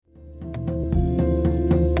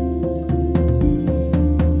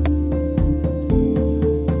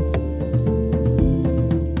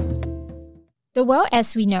The world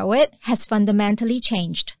as we know it has fundamentally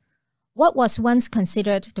changed. What was once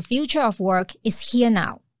considered the future of work is here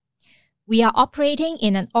now. We are operating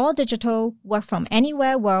in an all-digital,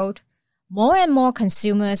 work-from-anywhere world. More and more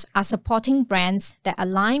consumers are supporting brands that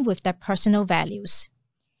align with their personal values.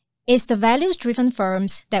 It's the values-driven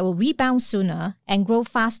firms that will rebound sooner and grow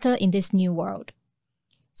faster in this new world.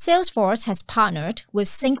 Salesforce has partnered with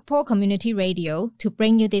Singapore Community Radio to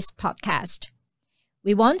bring you this podcast.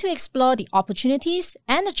 We want to explore the opportunities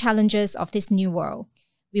and the challenges of this new world.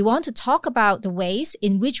 We want to talk about the ways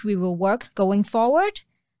in which we will work going forward,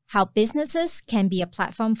 how businesses can be a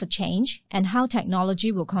platform for change, and how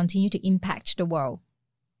technology will continue to impact the world.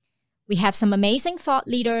 We have some amazing thought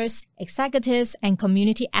leaders, executives, and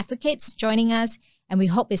community advocates joining us, and we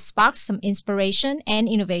hope it sparks some inspiration and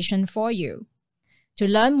innovation for you. To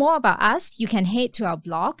learn more about us, you can head to our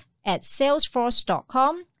blog at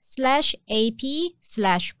salesforce.com/ap/blog.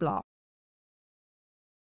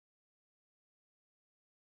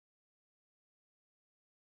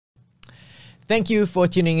 Thank you for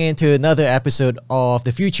tuning in to another episode of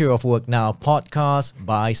the Future of Work Now podcast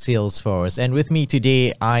by Salesforce. And with me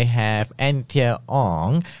today, I have Anthea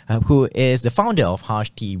Ong, who is the founder of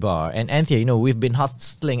Harsh Tea Bar. And Anthea, we've been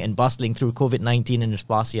hustling and bustling through COVID-19 in this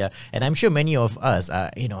past year. And I'm sure many of us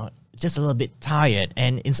are, just a little bit tired.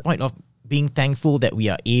 And in spite of being thankful that we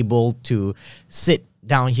are able to sit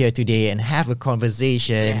down here today and have a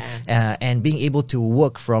conversation and being able to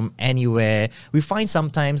work from anywhere, we find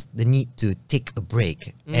sometimes the need to take a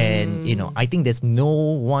break. And, I think there's no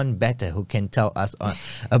one better who can tell us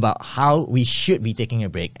about how we should be taking a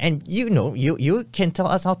break. And you can tell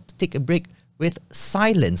us how to take a break with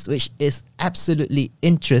silence, which is absolutely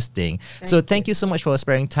interesting. Thank you so much for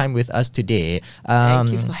sparing time with us today.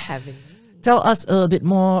 Thank you for having me. Tell us a little bit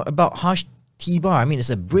more about Harsh Tea Bar. I mean, it's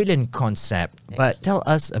a brilliant concept, but tell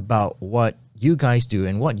us about what you guys do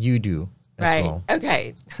and what you do as well.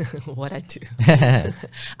 Okay. What I do. I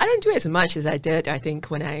don't do as much as I did, I think,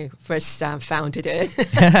 when I first founded it.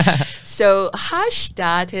 So Harsh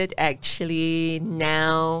started actually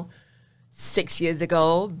now 6 years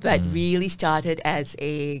ago, but really started as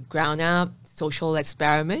a ground-up social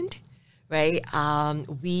experiment. Right,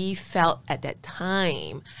 we felt at that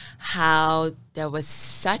time how there was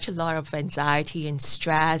such a lot of anxiety and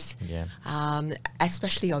stress,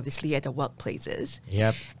 especially obviously at the workplaces.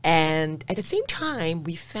 Yep. And at the same time,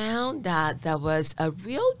 we found that there was a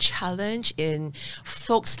real challenge in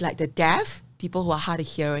folks like the deaf, people who are hard of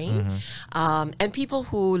hearing, and people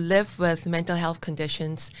who live with mental health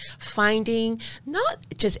conditions, finding not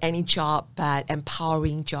just any job, but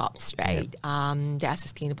empowering jobs, right? That are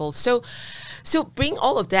sustainable. So bring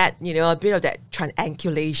all of that, a bit of that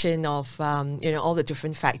triangulation of, all the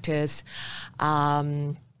different factors.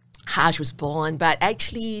 Harsh was born, but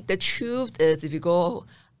actually the truth is, if you go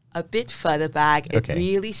a bit further back, it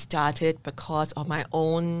really started because of my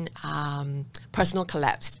own personal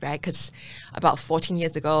collapse, right? Because about 14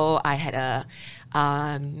 years ago, I had a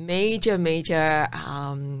major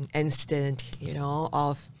incident,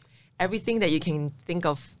 of everything that you can think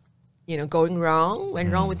of, going wrong,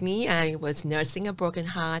 went wrong with me. I was nursing a broken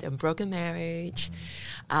heart and broken marriage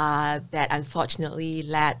that unfortunately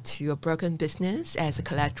led to a broken business as a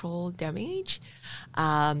collateral damage.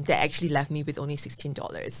 That actually left me with only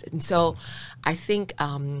 $16. And so I think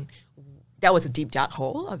that was a deep, dark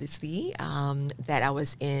hole, obviously, that I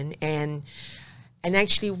was in. And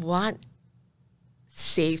actually what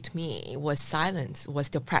saved me was silence, was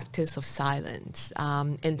the practice of silence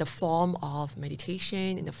in the form of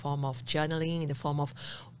meditation, in the form of journaling, in the form of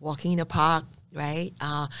walking in the park, right?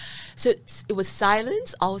 So it was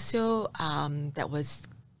silence also that was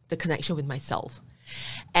the connection with myself.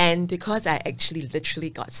 And because I actually literally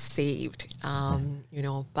got saved,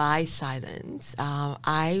 by silence,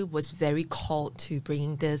 I was very called to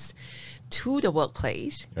bringing this to the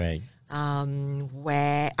workplace. Right.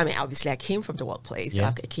 Where, obviously I came from the workplace.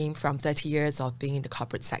 I came from 30 years of being in the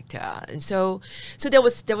corporate sector. And so there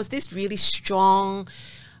was this really strong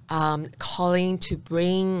calling to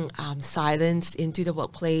bring silence into the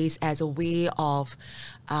workplace as a way of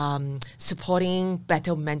supporting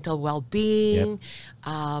better mental well-being,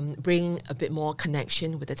 bring a bit more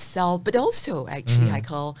connection with itself, but also actually,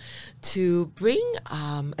 Michael, to bring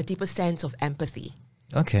a deeper sense of empathy.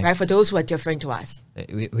 Okay. Right, for those who are different to us.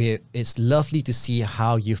 It's lovely to see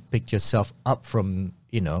how you've picked yourself up from,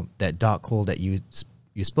 that dark hole that you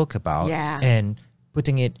spoke about. Yeah. And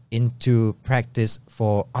putting it into practice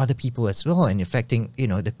for other people as well and affecting,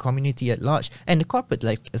 the community at large. And the corporate,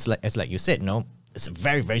 as like you said, it's a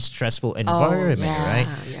very, very stressful environment, right?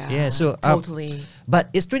 Yeah, So totally. but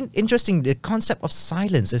it's interesting, the concept of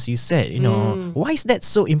silence, as you said, why is that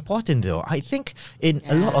so important though? I think in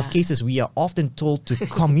a lot of cases, we are often told to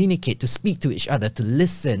communicate, to speak to each other, to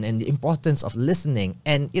listen, and the importance of listening.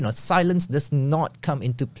 And, silence does not come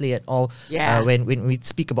into play at all when we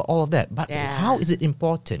speak about all of that. But how is it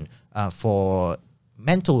important for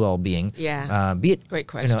mental well-being, be it Great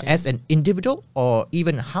question. As an individual, or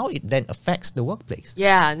even how it then affects the workplace?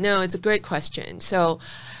 Yeah, no, it's a great question. So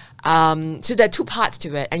there are two parts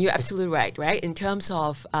to it, and you're absolutely right? In terms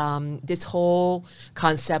of this whole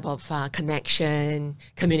concept of connection,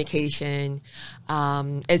 communication,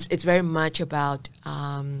 it's very much about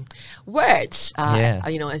words,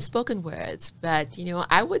 and spoken words. But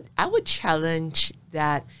I would challenge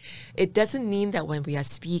that it doesn't mean that when we are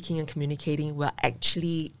speaking and communicating, we're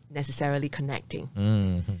actually necessarily connecting,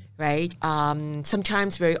 right?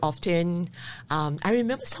 Sometimes, very often, I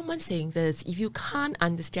remember someone saying this: if you can't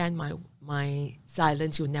understand my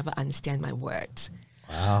silence, you'll never understand my words.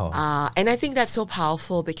 Wow. And I think that's so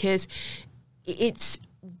powerful because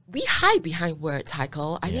we hide behind words,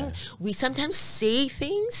 Heiko. I think we sometimes say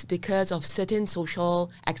things because of certain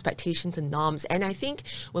social expectations and norms. And I think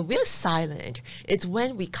when we're silent, it's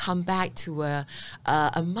when we come back to a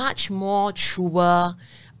much more truer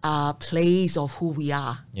place of who we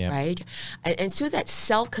are, right? And so that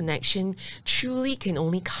self-connection truly can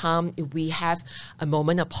only come if we have a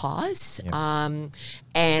moment of pause. And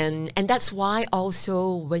that's why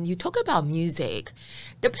also when you talk about music,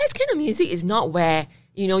 the best kind of music is not where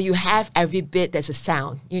you have every bit there's a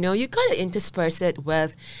sound. You got to intersperse it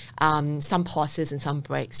with some pauses and some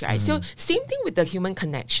breaks, right? So same thing with the human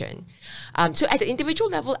connection. So at the individual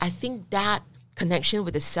level, I think that connection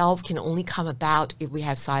with the self can only come about if we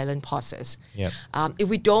have silent pauses. If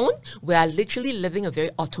we don't, we are literally living a very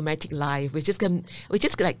automatic life. We're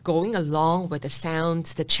just like going along with the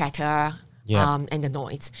sounds, the chatter, and the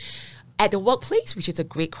noise. At the workplace, which is a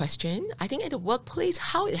great question, I think at the workplace,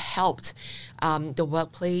 how it helps the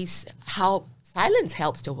workplace, how silence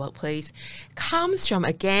helps the workplace, comes from,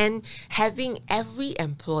 again, having every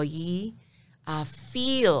employee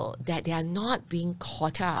feel that they are not being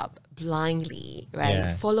caught up blindly,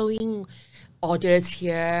 right? Following orders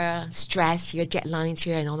here, stress here, deadlines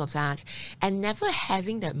here, and all of that. And never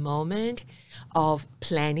having that moment of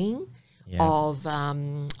planning, of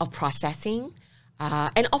processing,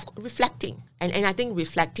 and of reflecting. And I think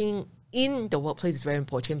reflecting in the workplace is very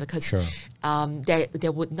important because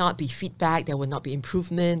there would not be feedback, there would not be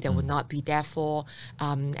improvement, there would not be, therefore,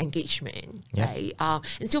 engagement, right?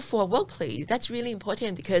 And so for a workplace, that's really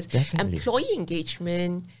important because employee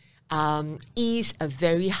engagement is a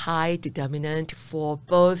very high determinant for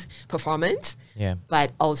both performance,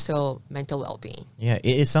 but also mental well-being. Yeah,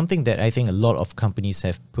 it is something that I think a lot of companies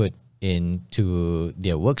have put into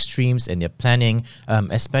their work streams and their planning,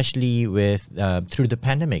 especially with through the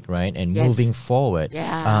pandemic, right? And moving forward.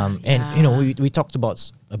 And we talked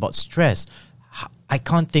about stress. I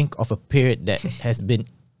can't think of a period that has been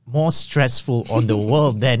more stressful on the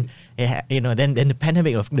world than the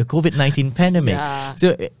pandemic, of the COVID-19 pandemic.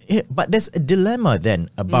 So, but there's a dilemma then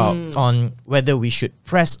about on whether we should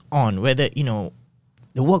press on, whether the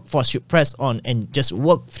workforce should press on and just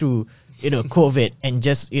work through COVID and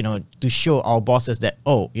just to show our bosses that,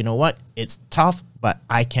 it's tough, but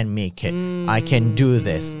I can make it. I can do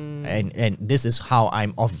this, and this is how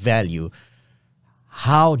I'm of value.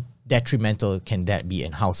 How detrimental can that be,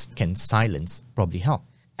 and how can silence probably help?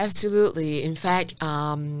 Absolutely. In fact, this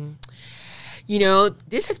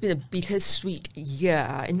has been a bittersweet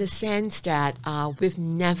year in the sense that we've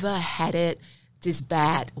never had it this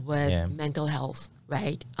bad with mental health.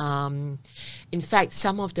 Right. In fact,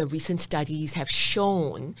 some of the recent studies have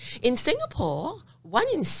shown in Singapore, 1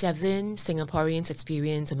 in 7 Singaporeans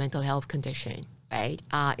experience a mental health condition, right,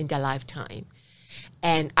 in their lifetime.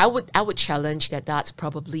 And I would challenge that that's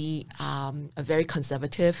probably a very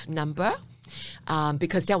conservative number,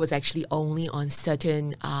 because that was actually only on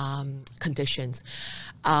certain conditions.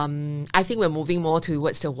 I think we're moving more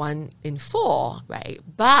towards the 1 in 4, right?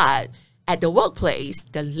 But at the workplace,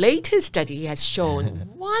 the latest study has shown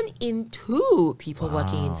 1 in 2 people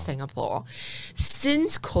working in Singapore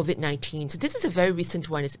since COVID-19. So this is a very recent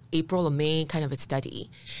one. It's April or May kind of a study.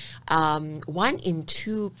 1 in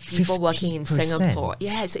 2 people working in Singapore.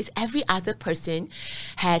 Yes, it's every other person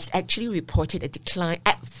has actually reported a decline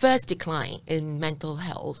in mental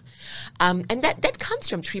health. And that comes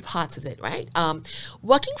from 3 parts of it, right?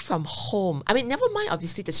 Working from home. I mean, never mind,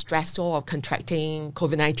 obviously, the stressor of contracting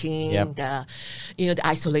COVID-19, the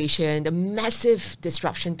isolation, the massive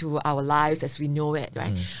disruption to our lives as we know it,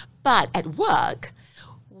 right? But at work,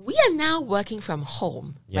 we are now working from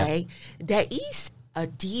home, Yeah. right? There is a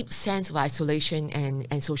deep sense of isolation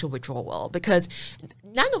and social withdrawal because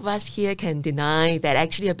none of us here can deny that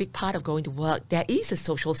actually a big part of going to work, there is a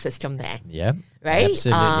social system there. Yeah. Right?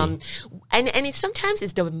 Absolutely. And sometimes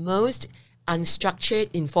it's the most unstructured,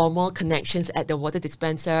 informal connections at the water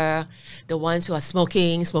dispenser, the ones who are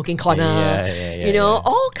smoking corner. Yeah.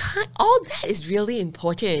 All that is really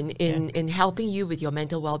important in helping you with your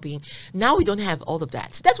mental well-being. Now we don't have all of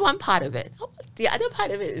that. So that's one part of it. The other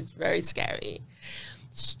part of it is very scary.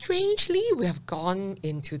 Strangely, we have gone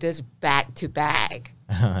into this back-to-back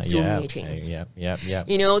Zoom meetings. Yeah.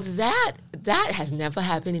 You know, that has never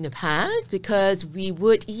happened in the past because we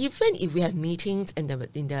would, even if we have meetings in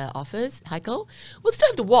the office, Heiko, we'll still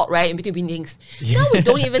have to walk, right, in between meetings. Now we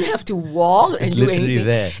don't even have to walk and It's do literally anything.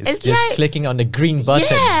 there. It's just clicking on the green button.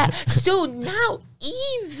 Yeah. So now,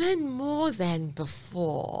 even more than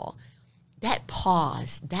before, that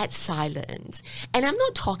pause, that silence. And I'm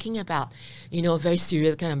not talking about, very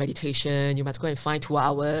serious kind of meditation. You must go and find 2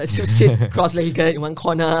 hours to sit cross-legged in one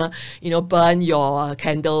corner, burn your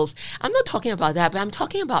candles. I'm not talking about that, but I'm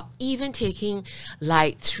talking about even taking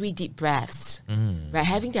like 3 deep breaths, right?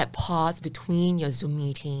 Having that pause between your Zoom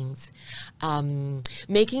meetings,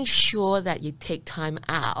 making sure that you take time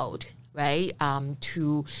out, right,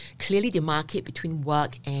 to clearly demarcate between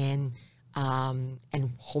work and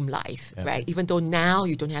home life, right? Even though now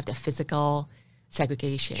you don't have the physical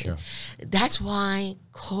segregation. Sure. That's why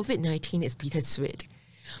COVID-19 is bittersweet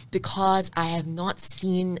because I have not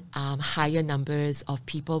seen higher numbers of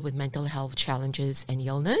people with mental health challenges and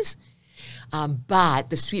illness. But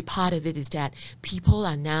the sweet part of it is that people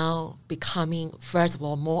are now becoming, first of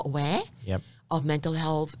all, more aware of mental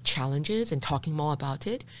health challenges and talking more about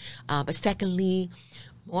it. But secondly,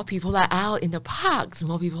 more people are out in the parks.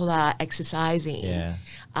 More people are exercising. Yeah.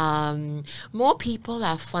 More people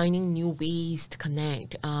are finding new ways to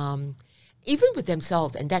connect, even with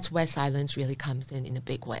themselves. And that's where silence really comes in a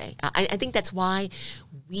big way. I think that's why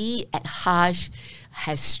we at Hush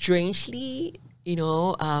has strangely,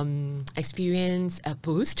 experienced a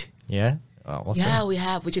boost. Yeah. Awesome. Yeah, we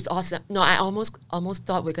have, which is awesome. No, I almost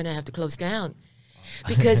thought we're going to have to close down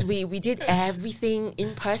because we did everything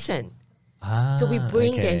in person. So we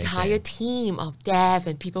bring the entire team of deaf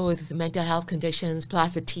and people with mental health conditions,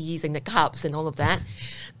 plus the teas and the cups and all of that,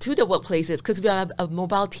 to the workplaces because we are a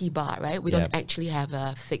mobile tea bar, right? We don't actually have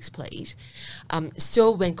a fixed place. So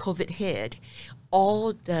when COVID hit,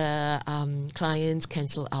 all the clients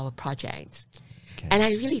canceled our projects. And I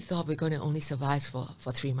really thought we're going to only survive for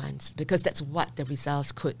 3 months because that's what the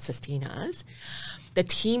results could sustain us. The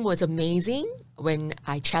team was amazing when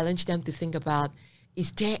I challenged them to think about,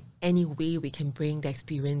 is there any way we can bring the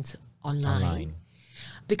experience online?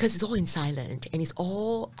 Because it's all in silent and it's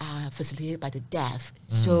all facilitated by the deaf.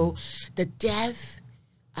 So the deaf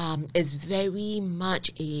is very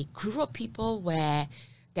much a group of people where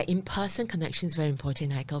the in-person connection is very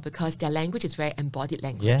important, Michael, because their language is very embodied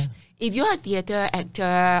language. Yeah. If you're a theatre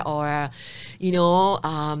actor or,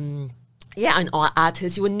 an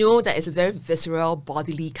artist, you will know that it's a very visceral,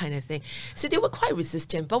 bodily kind of thing. So they were quite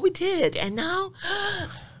resistant, but we did. And now...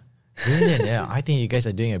 Brilliant. Yeah, I think you guys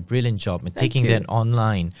are doing a brilliant job in taking that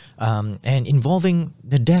online and involving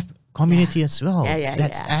the deaf community as well.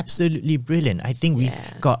 That's absolutely brilliant. I think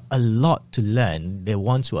we've got a lot to learn. The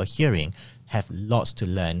ones who are hearing have lots to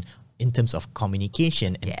learn in terms of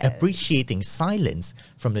communication and appreciating silence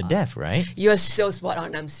from the deaf, right? You're so spot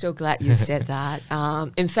on. I'm so glad you said that.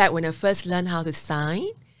 In fact, when I first learned how to sign,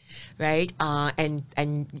 right,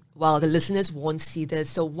 and while the listeners won't see this,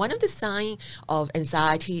 so one of the signs of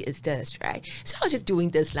anxiety is this, right? So I was just doing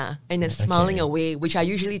this and then smiling away, which I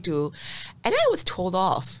usually do, and I was told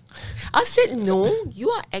off. I said, no, you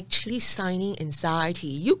are actually signing anxiety.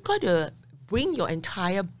 You got to bring your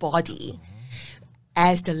entire body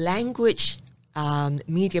as the language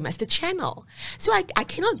medium, as the channel. So I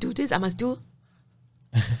cannot do this. I must do,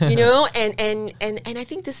 and I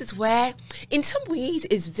think this is where, in some ways,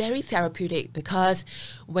 it's very therapeutic because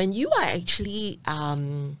when you are actually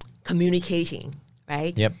communicating,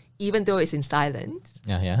 right? Yep. Even though it's in silence,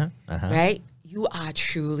 right? You are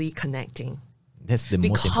truly connecting. That's the most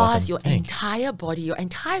important because your thing. entire body, your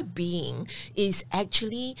entire being is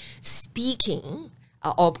actually speaking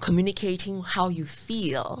or communicating how you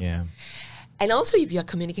feel. Yeah. And also, if you're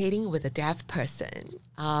communicating with a deaf person,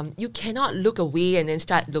 you cannot look away and then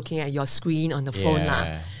start looking at your screen on the phone,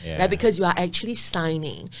 right? Because you are actually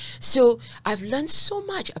signing. So I've learned so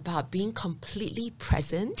much about being completely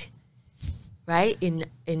present, right,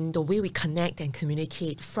 in the way we connect and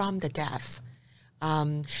communicate from the deaf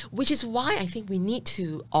which is why I think we need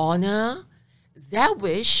to honor their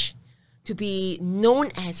wish to be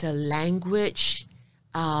known as a language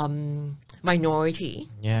minority,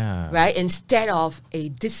 right? Instead of a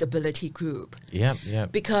disability group.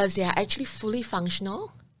 Yep. Because they are actually fully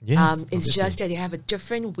functional. Yes, it's just that they have a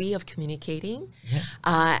different way of communicating.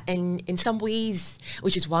 And in some ways,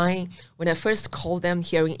 which is why when I first called them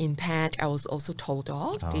hearing impaired, I was also told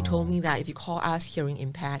off. They told me that if you call us hearing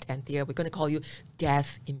impaired, Anthea, we're going to call you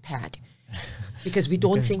deaf impaired. Because we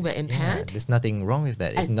don't think we're impaired. There's nothing wrong with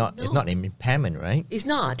that. It's not an impairment, right? It's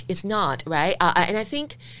not, right? And I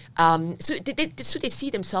think, so they see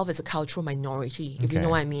themselves as a cultural minority, if you know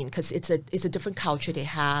what I mean, because it's a different culture they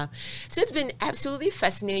have. So it's been absolutely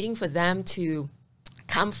fascinating for them to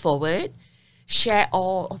come forward, share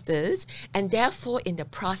all of this, and therefore in the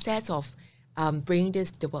process of bringing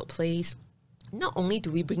this to the workplace, not only do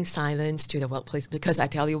we bring silence to the workplace, because I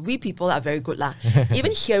tell you, we people are very good lah.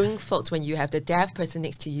 Even hearing folks, when you have the deaf person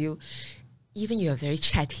next to you, even you are very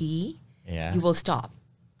chatty, you will stop.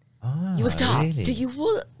 You will stop. Really? So you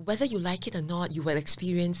will, whether you like it or not, you will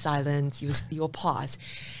experience silence, you will pause.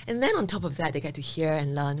 And then on top of that, they get to hear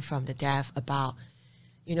and learn from the deaf about,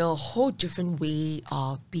 a whole different way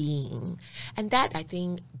of being. And that, I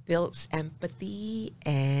think, builds empathy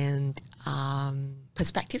and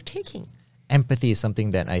perspective taking. Empathy is something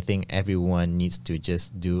that I think everyone needs to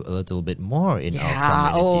just do a little bit more in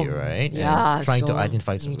our community, right? Yeah, and trying to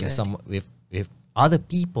identify with other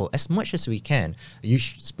people as much as we can. You've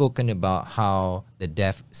spoken about how the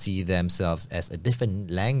deaf see themselves as a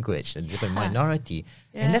different language, a different minority.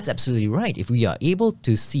 And that's absolutely right. If we are able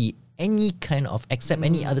to see any kind of, except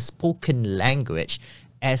any other spoken language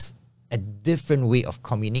as a different way of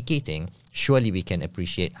communicating, surely we can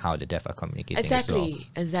appreciate how the deaf are communicating as well.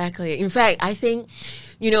 Exactly. In fact, I think,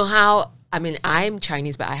 how, I'm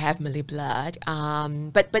Chinese, but I have Malay blood.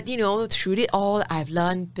 But through it all, I've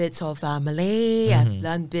learned bits of Malay. I've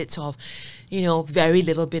learned bits of, very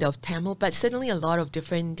little bit of Tamil, but certainly a lot of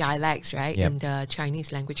different dialects, right, in the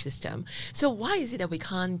Chinese language system. So why is it that we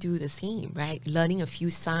can't do the same, right? Learning a few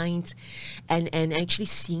signs and actually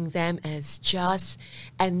seeing them as just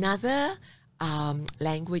another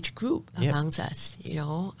language group amongst us,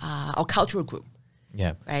 or cultural group.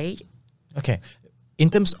 Right? Okay. In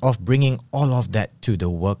terms of bringing all of that to the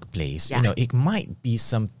workplace, it might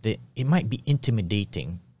be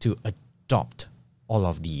intimidating to adopt all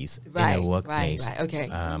of these in a workplace. Right. Okay.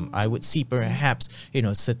 I would see perhaps,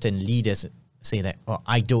 certain leaders say that,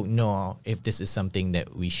 I don't know if this is something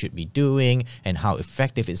that we should be doing and how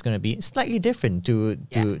effective it's going to be. It's slightly different to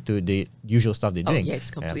the usual stuff they're doing. Yes,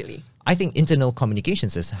 completely. I think internal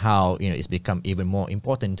communications is how, it's become even more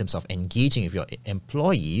important in terms of engaging with your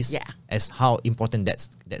employees as how important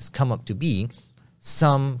that's come up to be.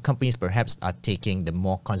 Some companies perhaps are taking the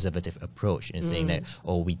more conservative approach and saying that,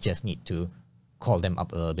 we just need to call them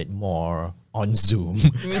up a little bit more on Zoom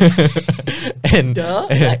and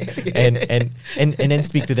then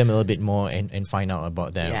speak to them a little bit more and find out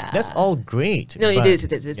about them. That's all great. No, it is.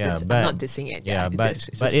 I'm not dissing it.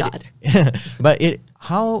 But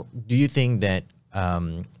how do you think that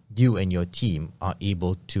you and your team are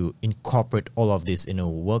able to incorporate all of this in a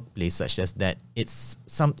workplace such as that it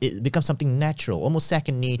becomes something natural, almost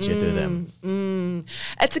second nature to them?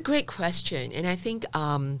 It's a great question, and I think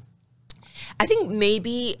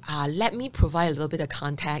maybe let me provide a little bit of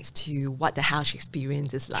context to what the Harsh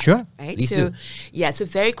experience is like. Sure. Right? Please do. So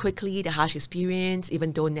very quickly, the Harsh experience,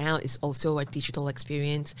 even though now it's also a digital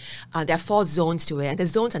experience, there are 4 zones to it. And the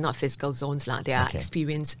zones are not physical zones, they are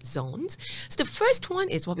experience zones. So the first one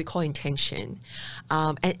is what we call intention.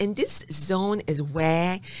 And this zone is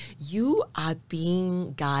where you are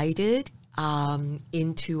being guided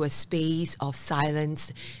into a space of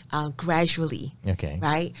silence gradually. Okay.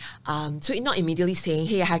 Right? So you're not immediately saying,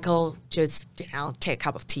 hey, Heiko, just take a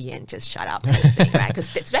cup of tea and just shut up, kind of thing, right? Because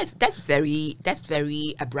that's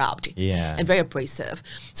very abrupt and very abrasive.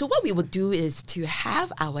 So what we would do is to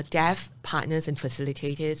have our deaf partners and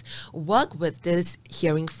facilitators work with these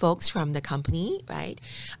hearing folks from the company, right?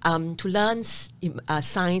 To learn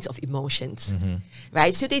signs of emotions,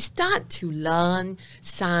 right? So they start to learn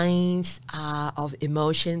signs of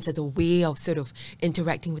emotions as a way of sort of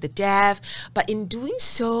interacting with the deaf. But in doing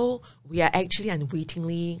so, we are actually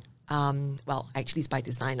unwittingly, actually it's by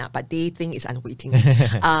design, but they think it's unwittingly,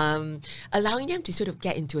 allowing them to sort of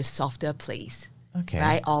get into a softer place.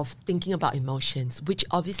 Right, of thinking about emotions, which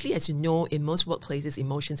obviously, as you know, in most workplaces,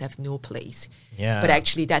 emotions have no place. But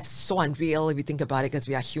actually, that's so unreal if you think about it, because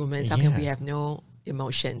we are humans. How can we have no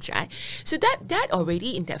emotions, right? So that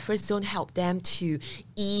already in that first zone helped them to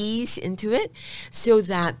ease into it, so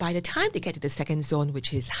that by the time they get to the second zone,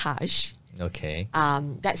 which is hush, Okay.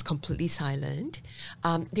 that's completely silent,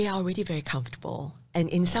 they are already very comfortable. And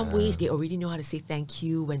in some ways, they already know how to say thank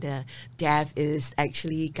you when the dev is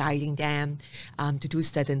actually guiding them to do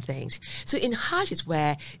certain things. So in hush is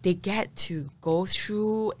where they get to go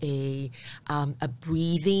through a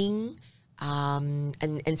breathing,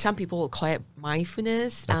 and some people will call it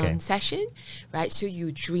mindfulness Okay. session, right? So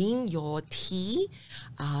you drink your tea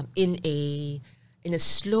in a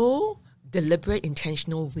slow, deliberate,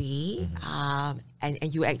 intentional way,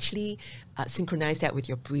 and you actually synchronize that with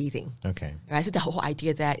your breathing. Okay. Right, so the whole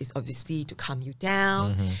idea there is obviously to calm you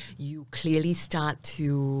down. You clearly start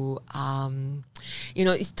to,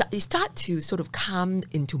 you start to sort of come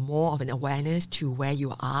into more of an awareness to where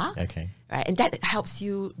you are. Okay. Right, and that helps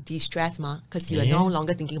you de-stress, because you are Yeah. no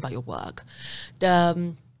longer thinking about your work.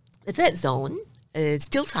 The third zone is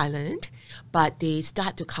still silent, but they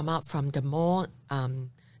start to come up from the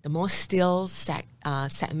more still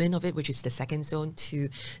segment of it, which is the second zone, to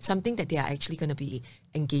something that they are actually going to be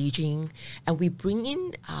engaging. And we bring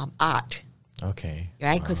in art, Okay.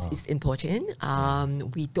 right? Because it's important.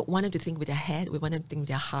 We don't want them to think with their head. We want them to think with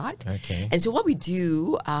their heart. Okay. And so what we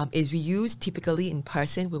do is we use, typically in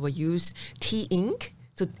person, we will use tea ink.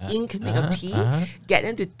 So ink made of tea. Get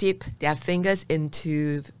them to dip their fingers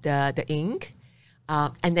into the ink,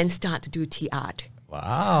 and then start to do tea art.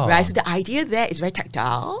 Wow. Right, so the idea there is very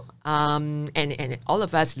tactile, and all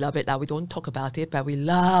of us love it. We don't talk about it, but we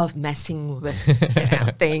love messing with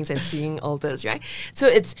things and seeing all this, right? So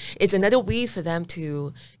it's another way for them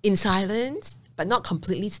to, in silence, but not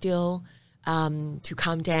completely still, to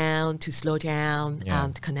calm down, to slow down,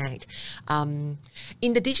 to connect. In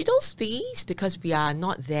the digital space, because we are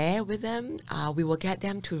not there with them, we will get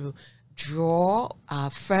them to draw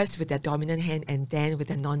first with their dominant hand and then with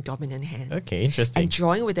their non-dominant hand. Okay, interesting. And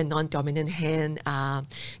drawing with the non-dominant hand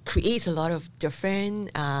creates a lot of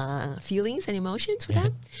different feelings and emotions for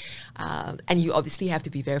them. And you obviously have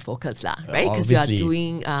to be very focused, right? Because you are Obviously.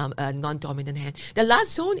 doing a non-dominant hand. The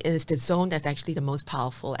last zone is the zone that's actually the most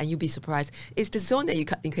powerful, and you'll be surprised. It's the zone that you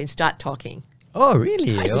can start talking. Oh,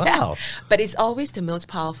 really? Yeah. Wow. But it's always the most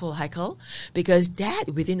powerful, Heikel, because that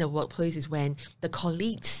within the workplace is when the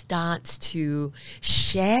colleague starts to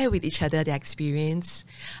share with each other their experience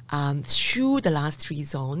through the last three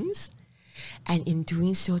zones. And in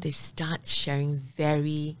doing so, they start sharing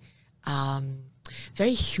very,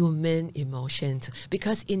 very human emotions.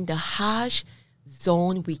 Because in the harsh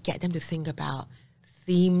zone, we get them to think about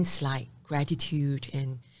themes like gratitude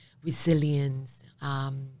and resilience,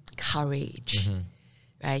 courage,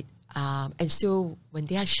 right? And so when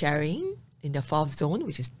they are sharing in the fourth zone,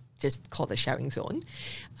 which is just called the sharing zone,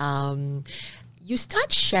 you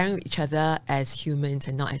start sharing with each other as humans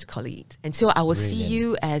and not as colleagues. And so I will see Brilliant.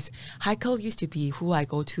 you as Heikel used to be who I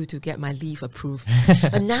go to get my leave approved.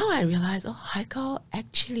 But now I realize, Heikel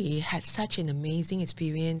actually had such an amazing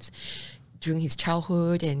experience during his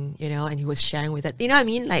childhood, and and he was sharing with it. You know what I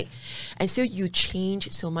mean? And so you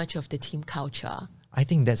change so much of the team culture. I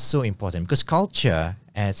think that's so important because culture,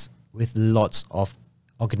 as with lots of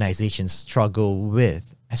organizations struggle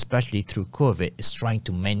with, especially through COVID, is trying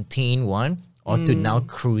to maintain one or to now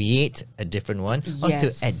create a different one or to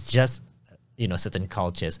Yes. adjust certain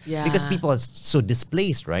cultures Yeah. because people are so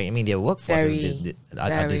displaced, right? I mean, their workforces are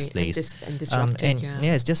very displaced. and disrupted, and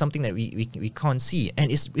yeah. it's just something that we can't see.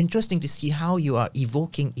 And it's interesting to see how you are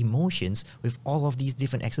evoking emotions with all of these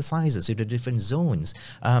different exercises, with the different zones.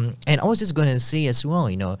 And I was just going to say as well,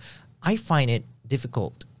 I find it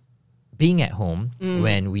difficult being at home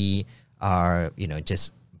when we are,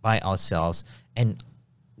 just by ourselves and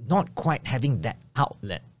not quite having that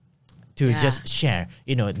outlet to Yeah. just share.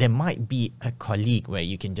 There might be a colleague where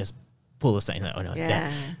you can just pull aside, like, oh no,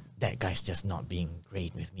 Yeah. that guy's just not being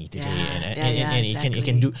great with me today, Yeah. and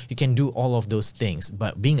you can do all of those things.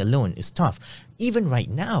 But being alone is tough. Even right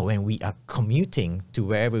now, when we are commuting to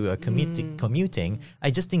wherever we are commuting,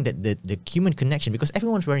 I just think that the human connection, because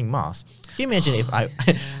everyone's wearing masks. Can you imagine if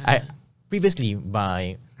I previously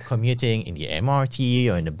by commuting in the MRT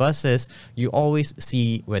or in the buses, you always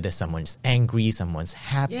see whether someone's angry, someone's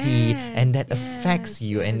happy, and that affects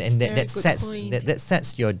you, and that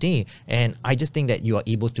sets your day. And I just think that you are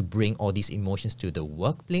able to bring all these emotions to the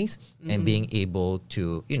workplace and being able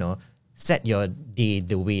to set your day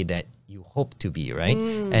the way that you hope to be, right?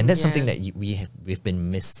 And that's something that we've been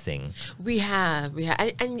missing. We have,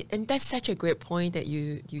 and that's such a great point that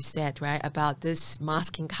you said, right, about this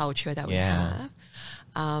masking culture that we Yeah. have.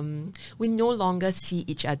 we no longer see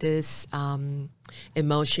each other's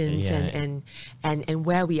emotions and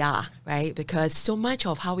where we are, right? Because so much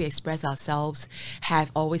of how we express ourselves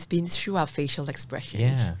have always been through our facial expressions.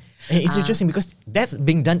 Yeah. And it's interesting because that's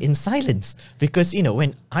being done in silence. Because,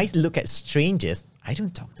 when I look at strangers, I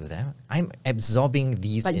don't talk to them. I'm absorbing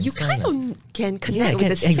these But in you silence. kind of can connect with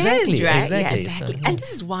the sense, exactly, right? exactly. Yeah, exactly. So, And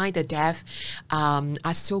this is why the deaf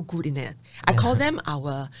are so good in it. I call them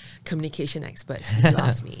our communication experts, if you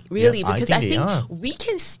ask me. Really, I because think I they think are. we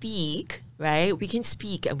can speak, right? We can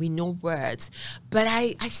speak and we know words. But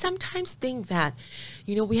I sometimes think that,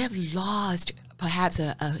 we have lost perhaps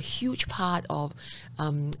a huge part of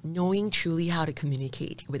knowing truly how to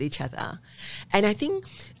communicate with each other. And I think,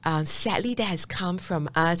 sadly, that has come from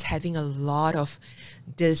us having a lot of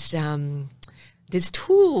this these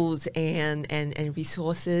tools and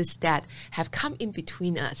resources that have come in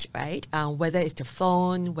between us, right? Whether it's the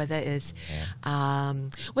phone, whether it's I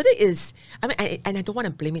don't want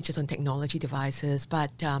to blame it just on technology devices,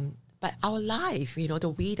 but our life,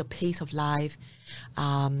 the pace of life,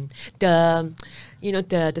 the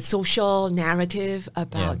social narrative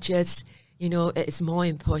about just, it's more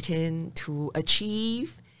important to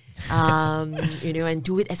achieve, and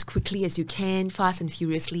do it as quickly as you can, fast and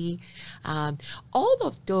furiously. All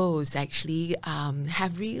of those actually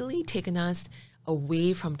have really taken us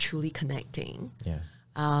away from truly connecting. Yeah.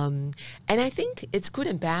 And I think it's good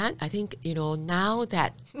and bad. I think, now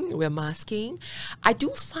that we're masking, I do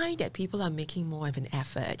find that people are making more of an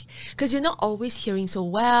effort because you're not always hearing so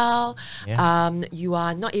well. Yeah. You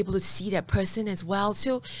are not able to see that person as well.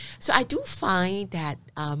 So I do find that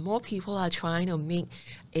more people are trying to make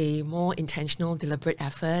a more intentional, deliberate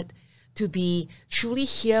effort to be truly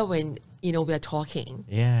here when, we're talking.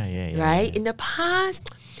 Yeah. Right? Yeah. In the past,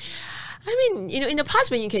 in the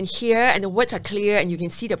past when you can hear and the words are clear and you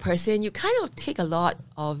can see the person, you kind of take a lot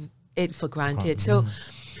of it for granted.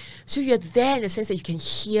 So you're there in the sense that you can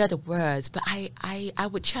hear the words, but I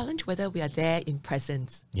would challenge whether we are there in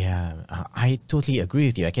presence. Yeah, I totally agree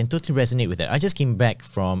with you. I can totally resonate with that. I just came back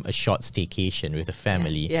from a short staycation with a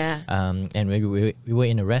family. Yeah. And we were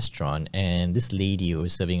in a restaurant, and this lady who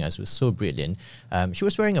was serving us was so brilliant. She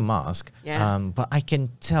was wearing a mask, but I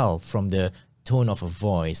can tell from the tone of her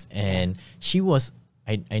voice, and she was,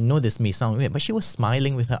 I know this may sound weird, but she was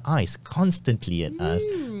smiling with her eyes constantly at us.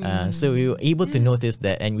 So we were able to notice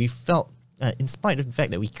that, and we felt, in spite of the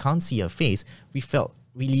fact that we can't see her face, we felt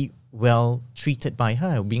really well treated by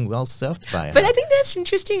her, being well served by her. But I think that's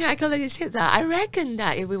interesting, Heiko, like you said that. I reckon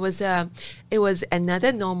that if it was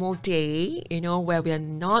another normal day, where we are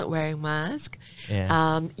not wearing masks,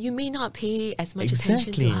 you may not pay as much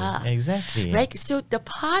attention to her. Exactly. Right? So the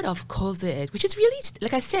part of COVID, which is really,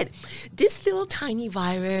 like I said, this little tiny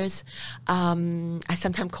virus, I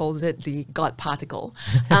sometimes call it the God particle.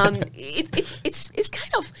 It's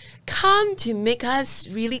kind of come to make us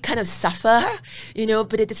really kind of suffer,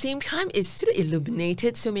 but at the same time, it's sort of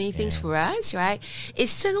illuminated so many things for us, right? It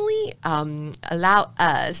certainly allowed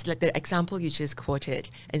us, like the example you just quoted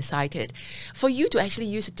and cited, for you to actually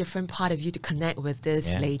use a different part of you to connect with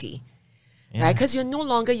this lady. Right, because you're no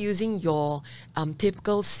longer using your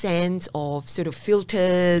typical sense of sort of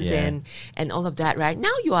filters and all of that. Right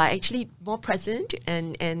now, you are actually more present,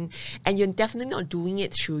 and you're definitely not doing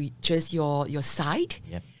it through just your sight.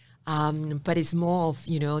 Yep. But it's more of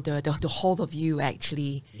the whole of you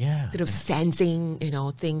actually sort of sensing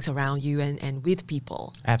things around you and with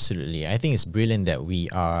people. Absolutely, I think it's brilliant that we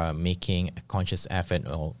are making a conscious effort,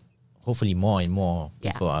 or hopefully more and more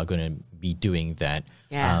people are going to be doing that.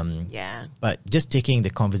 But just taking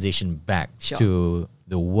the conversation back to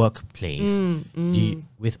the workplace,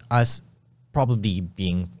 with us probably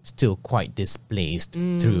being still quite displaced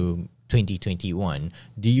through 2021,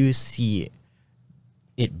 do you see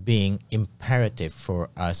it being imperative for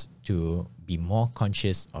us to be more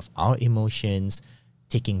conscious of our emotions,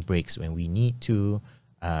 taking breaks when we need to,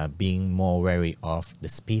 being more wary of the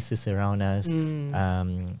spaces around us,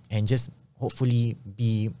 and just hopefully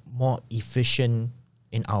be more efficient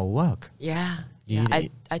in our work? I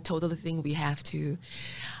totally think we have to.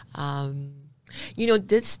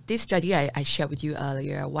 This study I shared with you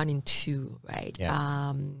earlier, 1 in 2, right?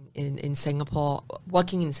 In Singapore,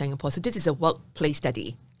 working in Singapore. So this is a workplace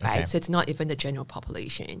study, right? Okay. So it's not even the general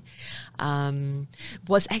population.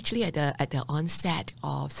 Was actually at the onset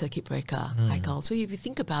of circuit breaker, Michael. So if you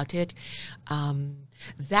think about it,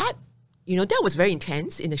 that was very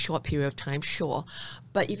intense in a short period of time, sure.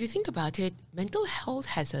 But if you think about it, mental health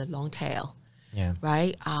has a long tail,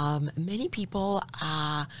 right? Many people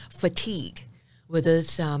are fatigued with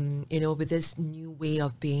this, with this new way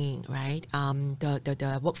of being, right?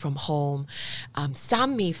 The work from home.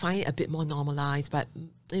 Some may find it a bit more normalized, but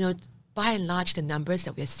by and large, the numbers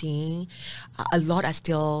that we're seeing, a lot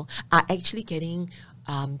are actually getting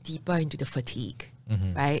deeper into the fatigue.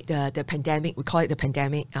 Right, the pandemic, we call it the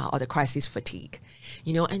pandemic or the crisis fatigue,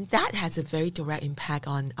 and that has a very direct impact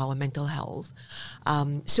on our mental health.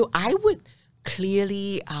 So I would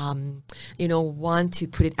clearly, want to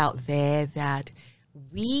put it out there that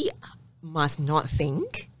we must not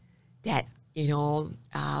think that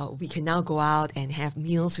we can now go out and have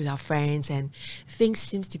meals with our friends and things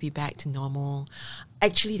seems to be back to normal.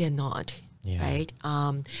 Actually, they're not. Yeah. Right?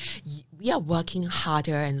 We are working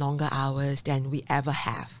harder and longer hours than we ever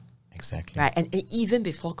have. Exactly. Right? And even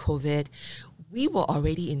before COVID, we were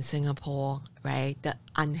already in Singapore, right? The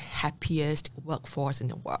unhappiest workforce in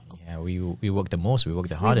the world. Yeah, we work the most, we work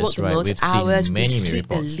the hardest, we work the most We've hours, seen many we sleep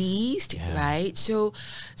reports. the least, right? So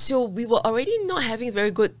we were already not having very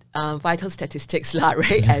good vital statistics,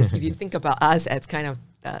 right? As if you think about us as kind of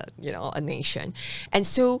a nation, and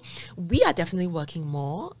so we are definitely working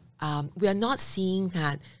more. We are not seeing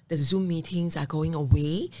that the Zoom meetings are going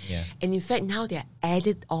away. Yeah. And in fact, now they're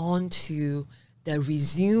added on to the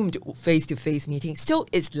resumed face-to-face meetings. So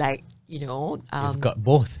it's like, You've got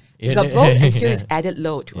both. You got both and still it's added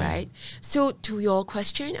load, right? So to your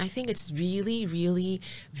question, I think it's really, really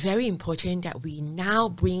very important that we now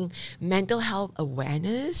bring mental health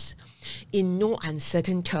awareness in no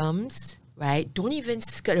uncertain terms. Right? Don't even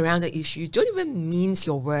skirt around the issues. Don't even mince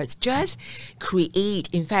your words. Just create.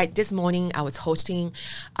 In fact, this morning I was hosting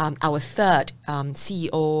our third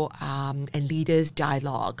CEO and leaders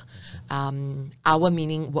dialogue. Our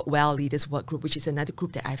meaning Work Well Leaders Work Group, which is another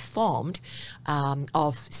group that I formed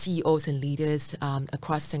of CEOs and leaders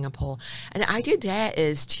across Singapore. And the idea there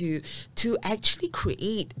is to actually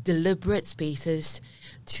create deliberate spaces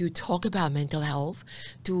to talk about mental health,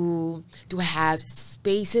 to have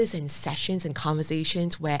spaces and sessions and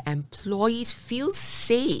conversations where employees feel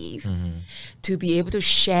safe to be able to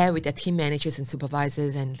share with their team managers and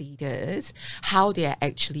supervisors and leaders how they are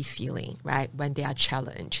actually feeling, right, when they are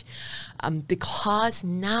challenged. Because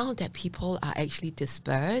now that people are actually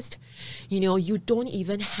dispersed, you don't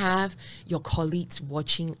even have your colleagues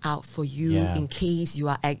watching out for you in case you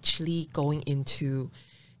are actually going into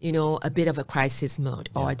a bit of a crisis mode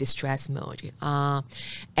or a distress mode.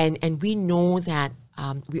 And we know that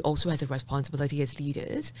we also have a responsibility as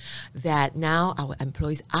leaders that now our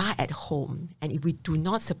employees are at home. And if we do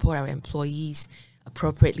not support our employees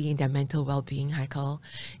appropriately in their mental well-being, Haikal,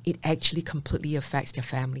 it actually completely affects their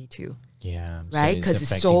family too. Yeah, right. Because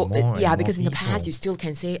because in the past you still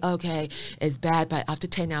can say, okay, it's bad, but after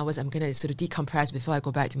 10 hours I'm gonna sort of decompress before I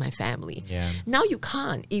go back to my family. Yeah. Now you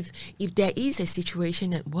can't. If there is a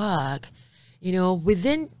situation at work,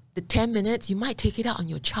 within the 10 minutes you might take it out on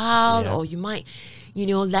your child, or you might,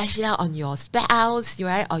 lash it out on your spouse,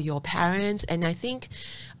 right, or your parents. And I think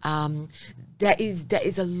there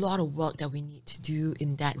is a lot of work that we need to do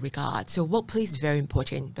in that regard. So workplace is very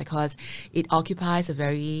important because it occupies a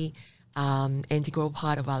very integral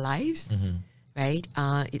part of our lives, right?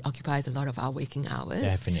 It occupies a lot of our waking hours.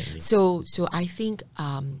 Definitely. So I think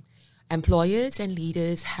employers and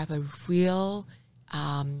leaders have a real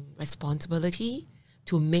responsibility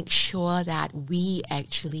to make sure that we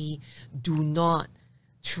actually do not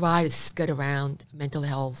try to skirt around mental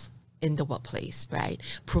health in the workplace, right?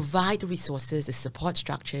 Provide the resources, the support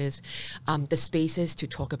structures, the spaces to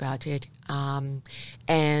talk about it, and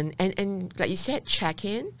like you said, check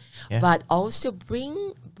in, but also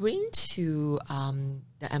bring to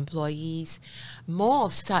the employees more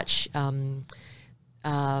of such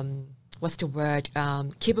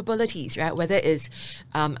capabilities, right? Whether it's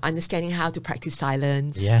understanding how to practice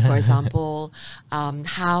silence, for example,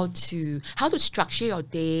 how to structure your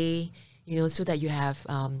day, so that you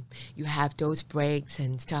have those breaks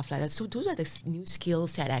and stuff like that. So those are the new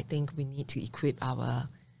skills that I think we need to equip our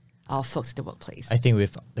folks in the workplace. I think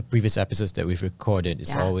with the previous episodes that we've recorded,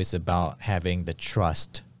 it's always about having the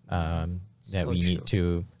trust that we need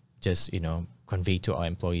to just convey to our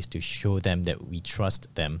employees to show them that we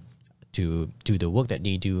trust them to do the work that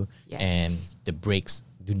they do, and the breaks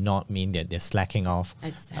do not mean that they're slacking off,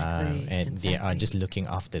 and they are just looking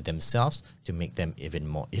after themselves to make them even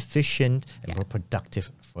more efficient and more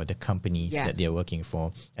productive for the companies that they're working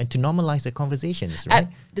for, and to normalize the conversations, right?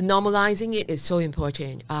 The normalizing it is so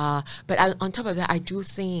important. But on top of that, I do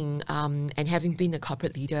think, and having been a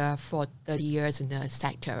corporate leader for 30 years in the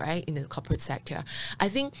sector, right, in the corporate sector, I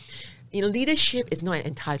think leadership is not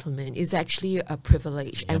an entitlement. It's actually a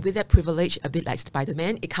privilege. And with that privilege, a bit like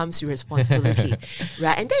Spider-Man, it comes with responsibility,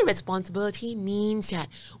 right? And that responsibility means that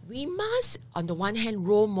we must, on the one hand,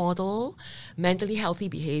 role model mentally healthy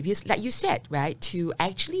behaviors, like you said, right? To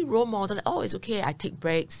actually role model, oh, it's okay, I take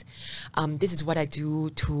breaks. This is what I do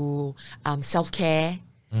to self-care,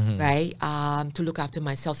 right? To look after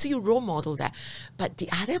myself. So you role model that. But the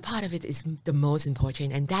other part of it is the most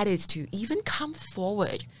important, and that is to even come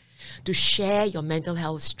forward to share your mental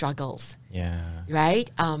health struggles. Yeah.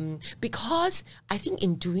 Right? Because I think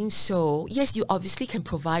in doing so, yes, you obviously can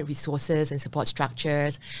provide resources and support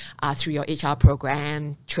structures through your HR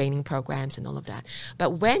program, training programs, and all of that.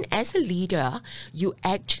 But when, as a leader, you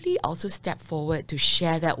actually also step forward to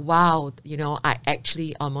share that, wow, I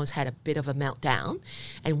actually almost had a bit of a meltdown,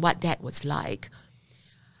 and what that was like,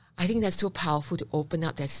 I think that's so powerful to open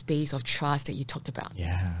up that space of trust that you talked about.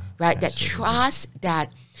 Yeah. Right? Absolutely. That trust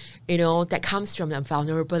that, that comes from the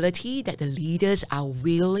vulnerability that the leaders are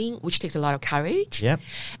willing, which takes a lot of courage. Yep.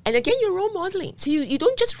 And again, you're role modeling. So you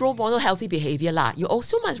don't just role model healthy behavior. You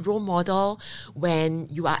also must role model when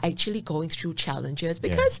you are actually going through challenges.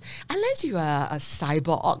 Because unless you are a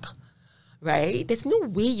cyborg, right? There's no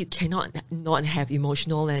way you cannot not have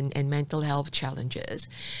emotional and mental health challenges.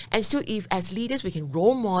 And so if as leaders we can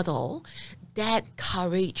role model that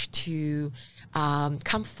courage to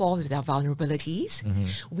come forward with our vulnerabilities,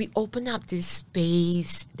 we open up this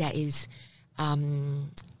space that is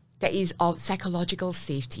of psychological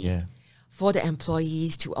safety. Yeah. For the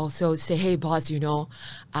employees to also say, hey, boss,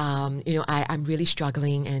 I'm really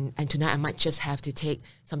struggling and tonight I might just have to take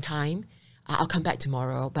some time. I'll come back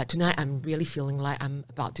tomorrow, but tonight I'm really feeling like I'm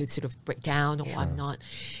about to sort of break down, or I'm not.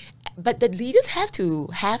 But the leaders have to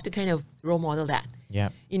kind of role model that. Yeah.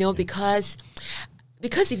 Because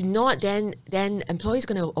if not, then employees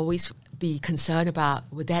going to always be concerned about,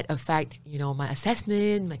 would that affect my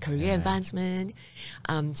assessment, my career advancement.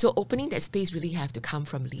 So opening that space really have to come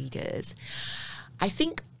from leaders. I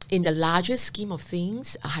think in the larger scheme of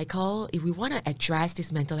things, Haikal, if we want to address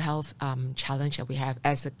this mental health challenge that we have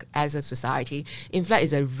as a society, in fact,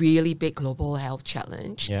 it's a really big global health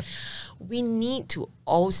challenge. Yep. We need to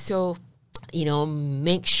also,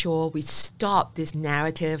 make sure we stop this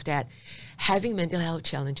narrative that having mental health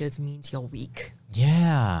challenges means you're weak.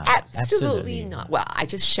 Yeah. Absolutely not. Well, I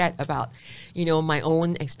just shared about, my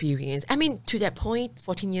own experience. I mean, to that point,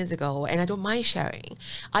 14 years ago, and I don't mind sharing.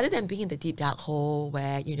 Other than being in the deep dark hole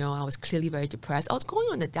where, I was clearly very depressed, I was going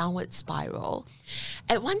on a downward spiral.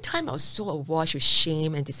 At one time, I was so awash with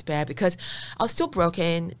shame and despair because I was so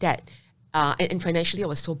broken that and financially, I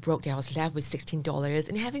was so broke that I was left with $16.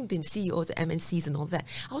 And having been CEOs at MNCs and all that,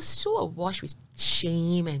 I was so awash with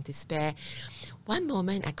shame and despair. One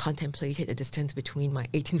moment, I contemplated the distance between my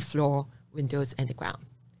 18th floor windows and the ground.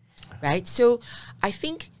 Right? So I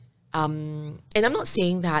think, and I'm not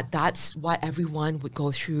saying that that's what everyone would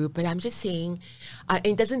go through, but I'm just saying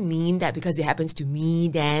it doesn't mean that because it happens to me,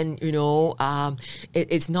 then,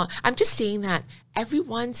 it's not. I'm just saying that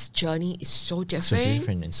everyone's journey is so different. So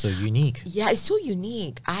different and so unique. Yeah, it's so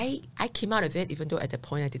unique. I came out of it, even though at that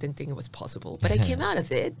point I didn't think it was possible, but I came out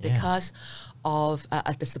of it because of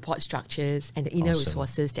the support structures and the inner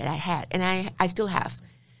resources that I had, and I still have.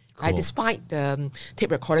 Cool. Right? Despite the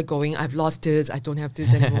tape recorder going, I've lost this, I don't have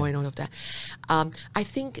this anymore, and all of that. I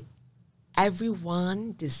think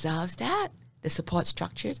everyone deserves that, the support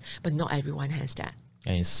structures, but not everyone has that.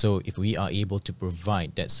 And so if we are able to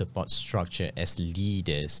provide that support structure as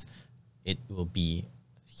leaders, it will be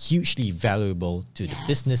hugely valuable to the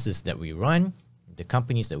businesses that we run, the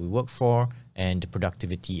companies that we work for, and the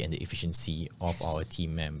productivity and the efficiency of our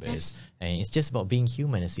team members. Yes. And it's just about being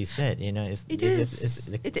human, as you said. It's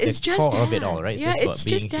the just core that. of it all, right? It's it's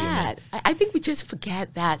just that. I think we just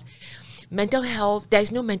forget that mental health, there's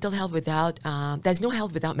no health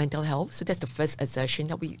without mental health. So that's the first assertion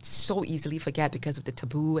that we so easily forget because of the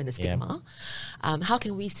taboo and the stigma. How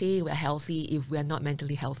can we say we're healthy if we're not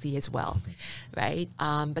mentally healthy as well, right?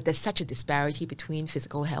 But there's such a disparity between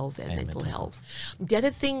physical health and mental health. The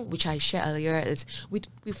other thing which I shared earlier is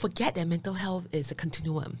we forget that mental health is a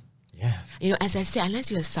continuum. Yeah. As I said, unless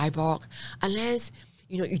you're a cyborg, unless,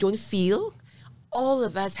 you don't feel, all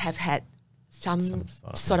of us have had some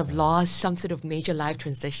sort of loss, some sort of major life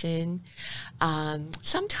transition,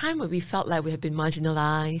 some time where we felt like we have been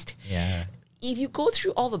marginalized. Yeah. If you go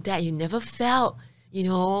through all of that, you never felt,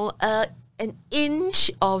 an inch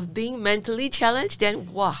of being mentally challenged,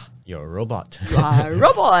 then wow. You're a robot. You are a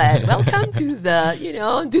robot. Welcome to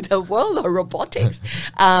the world of robotics.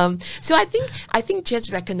 So I think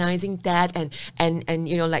just recognizing that and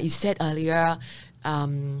like you said earlier,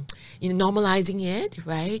 normalizing it,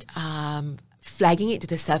 right? Flagging it to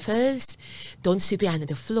the surface. Don't sweep it under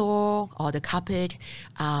the floor or the carpet.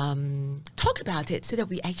 Talk about it so that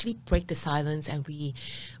we actually break the silence and we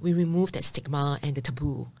remove that stigma and the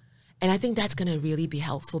taboo. And I think that's going to really be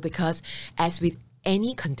helpful because as with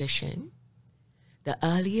any condition, the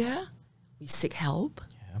earlier we seek help,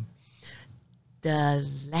 the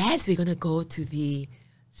less we're going to go to the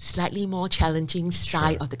slightly more challenging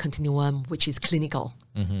side of the continuum, which is clinical,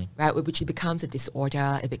 right? Which it becomes a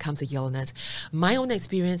disorder, it becomes a illness. My own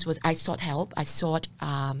experience was I sought help. I sought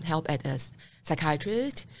help at a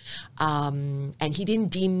psychiatrist, and he didn't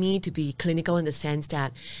deem me to be clinical in the sense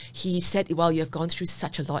that he said, well, you have gone through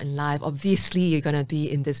such a lot in life. Obviously, you're going to be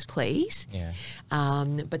in this place. Yeah.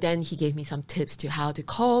 But then he gave me some tips to how to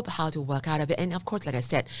cope, how to work out of it. And of course, like I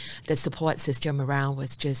said, the support system around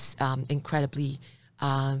was just incredibly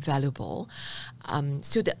valuable.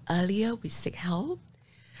 So the earlier we seek help,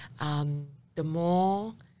 the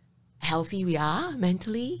more healthy we are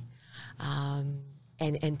mentally,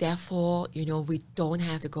 and therefore, we don't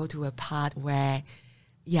have to go to a part where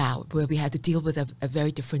we have to deal with a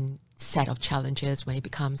very different set of challenges when it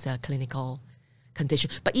becomes a clinical condition.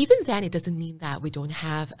 But even then, it doesn't mean that we don't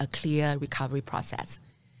have a clear recovery process,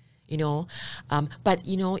 But,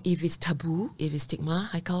 if it's taboo, if it's stigma,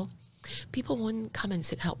 Heiko, people won't come and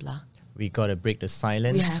seek help. We got to break the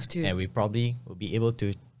silence. We have to. And we probably will be able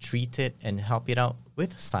to treat it and help it out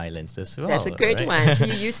with silence as well. That's a great right? one. So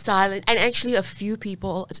you use silence. And actually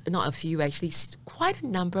quite a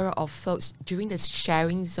number of folks during the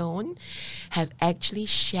sharing zone have actually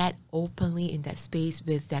shared openly in that space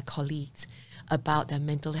with their colleagues about their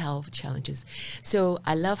mental health challenges. So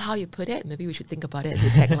I love how you put it. Maybe we should think about it as a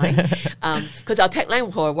tagline. Because our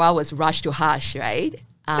tagline for a while was rush to hush, right?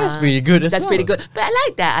 That's pretty good as well. That's pretty good. But I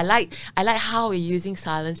like that. I like how we're using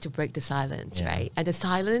silence to break the silence, right? And the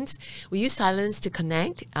silence, we use silence to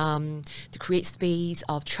connect, to create space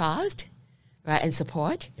of trust, right, and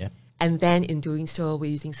support. Yep. And then in doing so,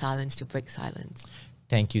 we're using silence to break silence.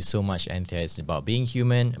 Thank you so much, Anthea. It's about being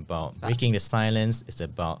human, about breaking the silence. It's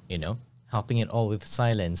about, helping it all with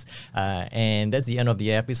silence. And that's the end of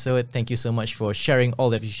the episode. Thank you so much for sharing all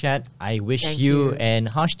that you shared. I wish you and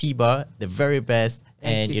Harsh Tiba the very best.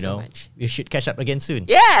 Thank you so much. We should catch up again soon.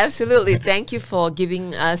 Yeah, absolutely. Thank you for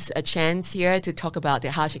giving us a chance here to talk about the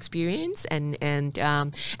Harsh experience. And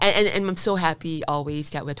I'm so happy always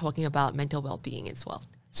that we're talking about mental well-being as well.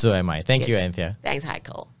 So am I. Thank you, Anthea. Thanks, Heiko.